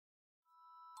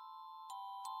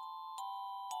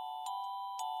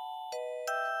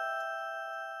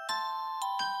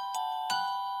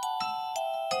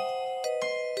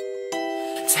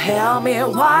Tell me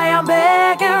why I'm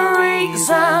begging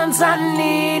reasons I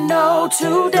need know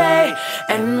today.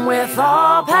 And with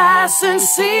all passing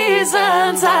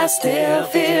seasons, I still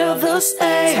feel the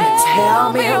same.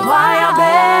 Tell me why I'm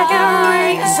begging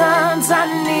reasons I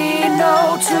need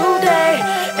know today.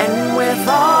 And with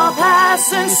all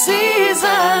passing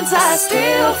seasons, I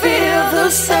still feel the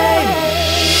same.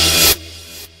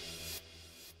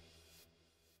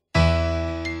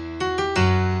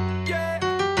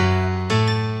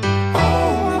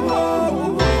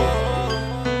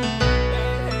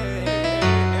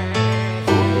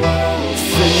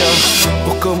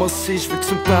 Pour commencer, je veux que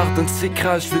tu me pardonnes, c'est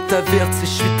grave. Je veux t'avertir, je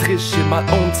suis triste, j'ai mal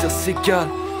honte, dire c'est égal.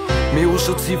 Mais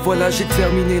aujourd'hui voilà, j'ai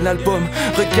terminé l'album.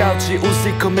 Regarde, j'ai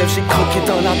osé comme elle, j'ai croqué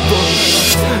dans la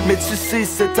pomme. Mais tu sais,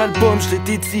 cet album, je l'ai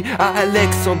dédié à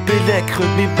Alex, en bélec,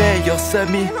 mes meilleurs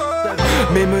amis.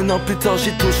 Mais maintenant plus tard,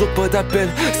 j'ai toujours pas d'appel.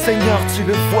 Seigneur, tu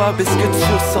le vois, est-ce que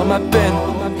tu ressens ma peine?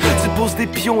 Tu poses des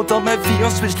pions dans ma vie,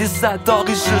 ensuite je les adore.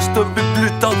 Et juste un peu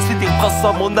plus tard, tu les prends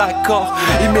sans mon accord.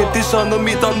 Et même des gens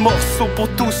nommés dans le morceau pour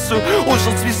tous ceux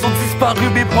aujourd'hui sont disparus,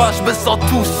 mais moi je me sens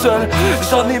tout seul.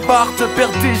 J'en ai marre de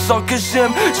perdre des gens que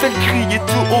j'aime. Je vais le crier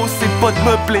tout haut, c'est pas de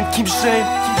me plaindre qui me gêne.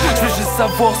 Je veux juste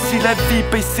savoir si la vie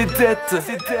paye ses dettes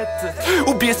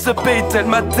ou bien se paye-t-elle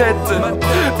ma tête.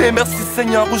 Mais merci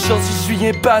Seigneur, aujourd'hui je suis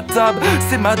imbattable.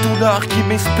 C'est ma douleur qui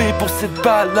m'inspire pour cette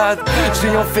balade. J'ai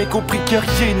enfin compris que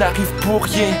rien n'arrive pour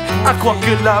rien. À croire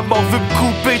que la mort veut me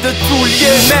couper de tout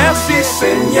lien. Merci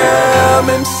Seigneur,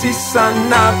 même si ça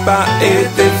n'a pas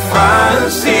été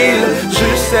facile.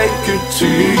 Je sais que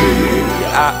tu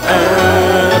as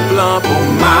un plan pour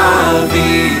ma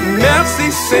vie.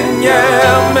 Merci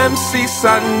Seigneur, même si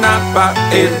ça n'a pas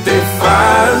été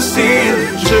facile.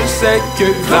 Je sais que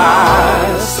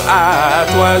grâce à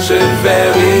toi je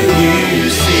vais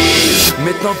réussir.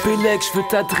 Maintenant Bélec, je veux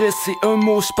t'adresser un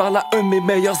mot. Je parle à un de mes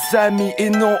meilleurs amis et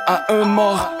non à un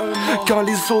mort. Quand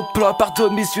les autres pleurent,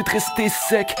 pardonne mes yeux de rester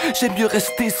secs. J'aime mieux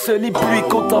rester seul et puis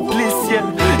contempler le ciel.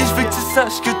 Et je veux que tu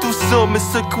saches que tout ça me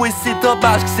secoue. C'est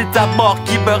dommage que c'est ta mort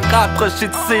qui me rapproche de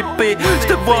CP. Je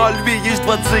te vois en lui et je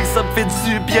dois dire que ça me fait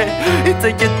du bien. Et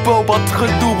t'inquiète pas, entre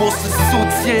nous on se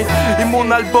soutient. Et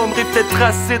mon album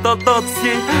reflètera c'est dans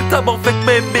l'entier. Ta mort fait que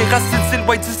même mes racines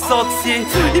s'éloignent du sentier.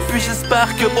 Et puis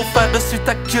j'espère que mon père a su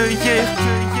t'accueillir.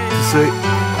 Tu sais,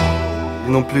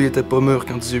 lui non plus il était pas mûr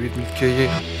quand Dieu est venu le cueillir.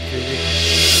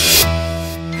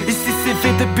 Ici c'est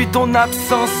fait depuis ton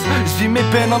absence. Je vis mes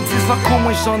peines en me disant qu'au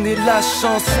moins j'en ai la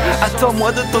chance.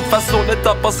 Attends-moi, de toute façon le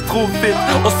temps passe trop vite.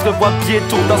 On se revoit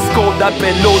bientôt dans ce qu'on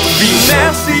appelle l'autre vie.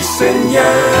 Merci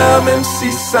Seigneur, même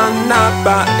si ça n'a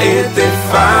pas été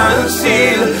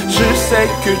facile. Je sais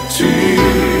que tu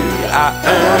as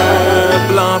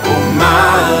un plan pour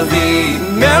ma vie.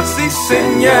 Merci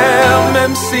Seigneur,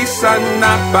 même si ça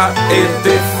n'a pas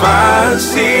été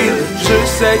facile. Je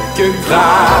sais que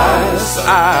grâce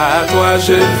à toi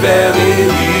je vais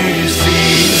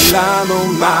réussir. L'amour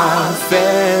m'a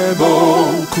fait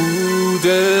beaucoup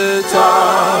de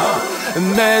tort,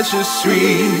 mais je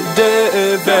suis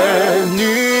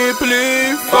devenu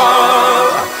plus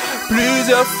fort.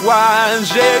 Plusieurs fois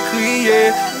j'ai crié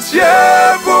Dieu,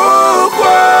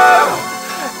 pourquoi?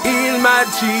 Il m'a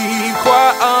dit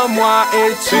crois en moi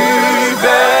et tu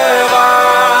verras.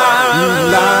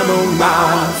 L'amour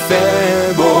m'a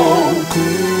fait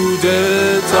beaucoup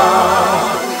de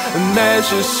tort, mais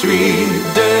je suis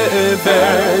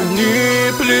devenu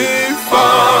plus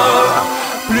fort.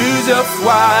 Plusieurs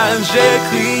fois j'ai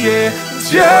crié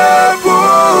Dieu,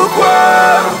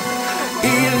 pourquoi?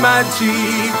 Il m'a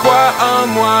dit crois en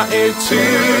moi et tu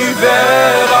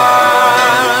verras.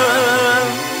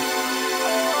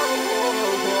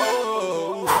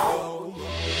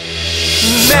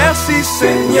 Merci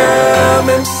Seigneur,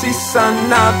 même si ça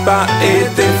n'a pas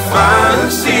été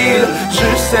facile. Je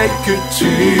sais que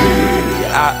tu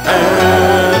as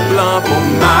un plan pour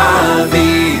ma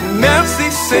vie. Merci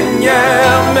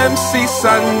Seigneur, même si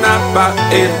ça n'a pas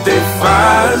été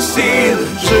facile.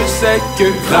 Je sais que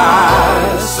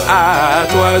grâce à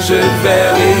toi je vais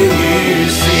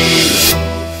réussir.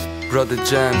 Brother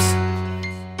James,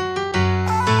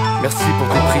 merci pour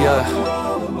tes prières.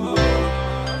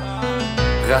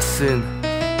 Racine,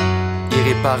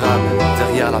 irréparable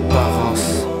derrière l'apparence.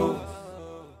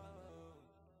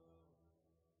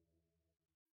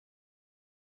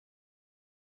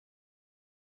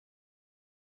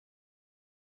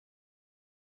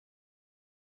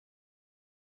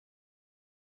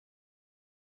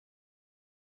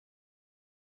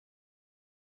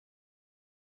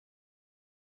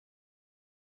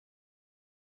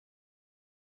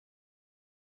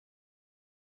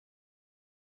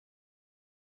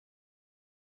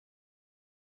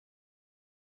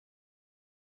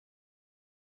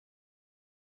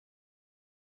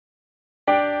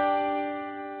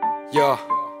 Yo,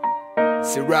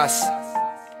 c'est Race.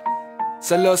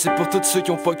 Celle-là, c'est pour tous ceux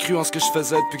qui ont pas cru en ce que je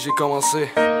faisais depuis que j'ai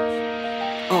commencé.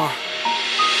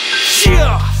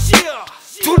 Yeah,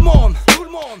 tout le monde,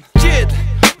 Kid,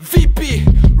 VP,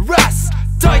 Race,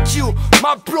 thank you,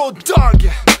 my bro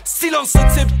dog. Silence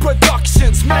Sensitive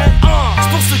Productions, man. C'est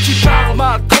pour ceux qui parlent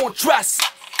mal contraste.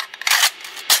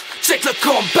 Check le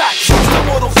comeback,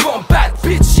 le mode au combat,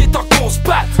 bitch, il est temps qu'on se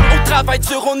batte. On travaille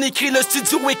dur, on écrit, le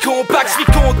studio est compact. J'suis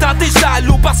content, t'es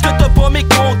jaloux parce que t'as pas mes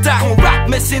contacts. On rap,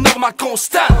 mais c'est normal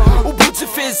constant. Au bout du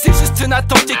fil, c'est juste une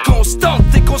attente qui est constante.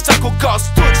 T'es conscient qu'on casse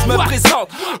tout, j'me présente,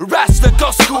 Race le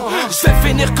Costco. J'vais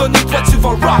finir connu, toi tu vas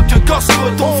rock un Costco.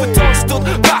 On fout tous tout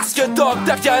parce que dog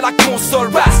derrière la console.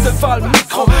 Race devant le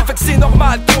micro, fait que c'est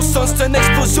normal qu'on sonne, c'est une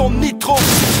explosion de nitro.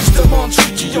 J'demande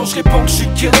j'suis qui, yo, j'réponds que j'suis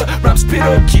killer. Rap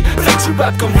spitter qui fait que tu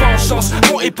rap comme vengeance.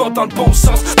 Mon hip-hop dans le bon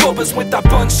sens, pas besoin de ta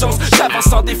bonne chance.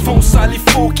 J'avance en défonçant les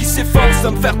faux qui s'efforcent de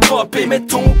me faire dropper. Mais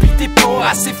ton beat t'es pas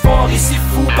assez fort et c'est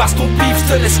fou parce ton beef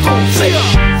je te laisse tomber.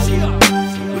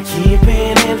 We're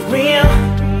keeping it real,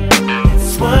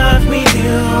 that's what we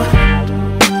do.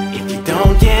 If you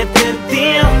don't get the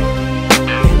deal,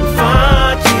 then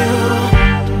fuck you.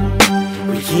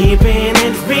 We're keeping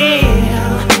it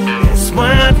real, that's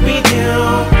what we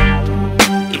do.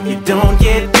 If you don't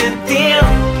get the deal,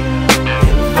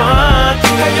 then fuck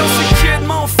you. Hey yo, c'est Kid,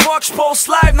 mon fuck, j'pense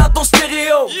live dans ton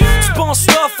stéréo. J'pense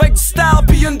stuff avec du style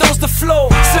pis une dose de flow.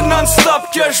 C'est non-stop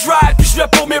que j'ride pis j'vais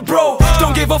pour mes bros.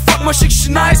 Don't give a fuck, moi j'sais que j'suis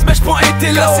nice mais j'prends un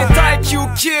télo. Là c'est IQ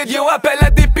Kid, yo appelle la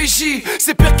DPJ.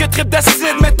 C'est pire que trip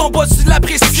d'acide, mais ton boss tu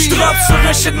l'apprécies. J'drop sur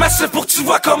un shit massif pour que tu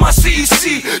vois comment c'est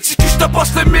ici. Si que j'te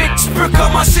passe le mic, tu peux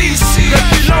commencer ici.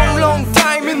 Depuis long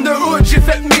time in the hood, j'ai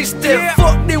fait mes steps.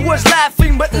 Fuck, they was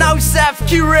laughing, but now it's half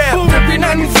key rap. Depuis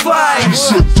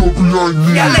 95,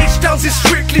 y'a l'H-Town, c'est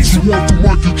strictly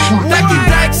Tac et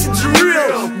tac, c'est du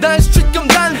real. Dans le street comme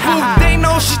dans le book, they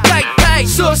know she tight.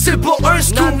 Ça c'est pas un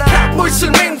scoop, cap moi sur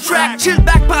le main track. Chill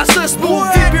back, passe ça smooth.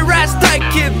 VP Race, tight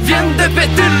kid, viennent de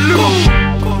péter le loup.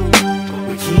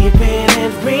 We're keeping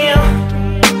it real,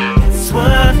 that's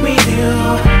what we do.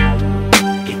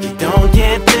 If you don't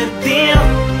get the deal,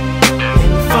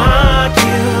 then fuck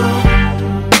you.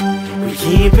 We're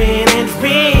keeping it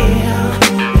real,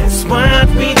 that's what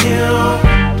we do.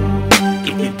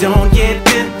 If you don't get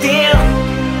the deal,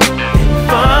 then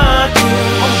fuck you.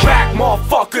 I'm back,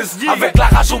 motherfuckers, avec la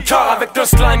rage au cœur, avec un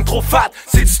slang trop fat.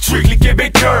 C'est du strictly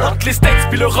québécois. Entre les States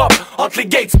pis l'Europe, entre les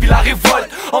Gates pis la révolte,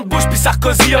 entre Bush pis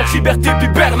Sarkozy, entre Liberté pis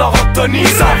Bernard Anthony.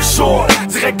 South Shore,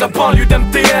 direct la banlieue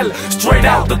d'MTL. Straight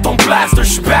out de ton blaster,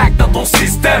 j'suis back dans ton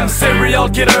système.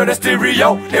 Serial killer de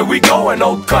stéréo, here we go, un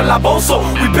autre collabo. So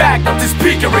we back dans tes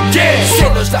speakers again.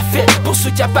 C'est là j'la fais pour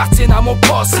ceux qui appartiennent à mon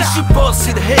passé. J'suis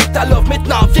passé de hate à love,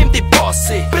 maintenant viens me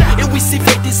dépasser. Et oui c'est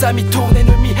vrai que des amis tournent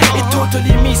ennemis. Et toutes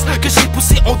les mises que j'ai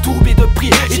poussées ont doublé de prix.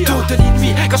 Et toutes les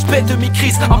nuits quand j'pète de mes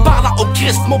crises en parlant au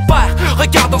Christ. Mon père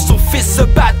regardant son fils se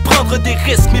battre, prendre des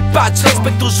risques. Mes pattes, je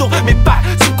respecte toujours mes pas.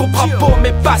 Tu me comprends pas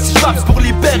mes pas. Si je pour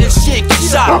libérer le chien qui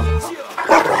jappe.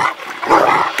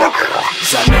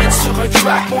 J'amène sur un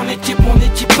track mon équipe, mon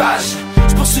équipage.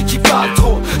 C'est pour ceux qui parlent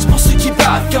trop, c'est pour ceux qui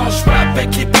bavent. Quand je rappe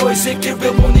avec les boys et que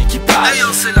mon équipage. Hey,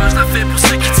 c'est là je la fais pour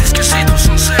ceux qui disent que j'ai trop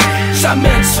changé.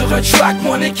 J'amène sur un track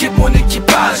mon équipe, mon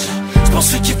équipage. C'est pour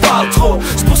ceux qui parlent trop,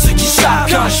 c'est pour ceux qui chappent.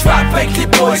 Quand je rappe avec les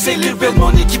boys et que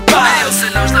mon équipage. Hey,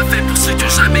 c'est là je la fais pour ceux qui ont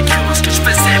jamais cru en ce que je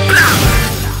faisais.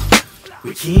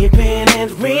 We're keeping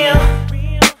it real,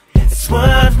 that's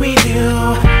what we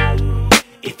do.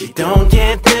 If you don't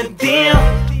get the deal,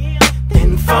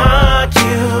 then fuck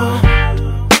you.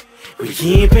 We're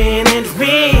keeping it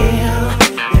real,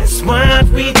 that's what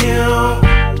we do.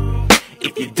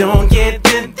 If you don't get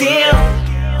the deal,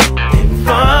 then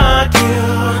fuck you.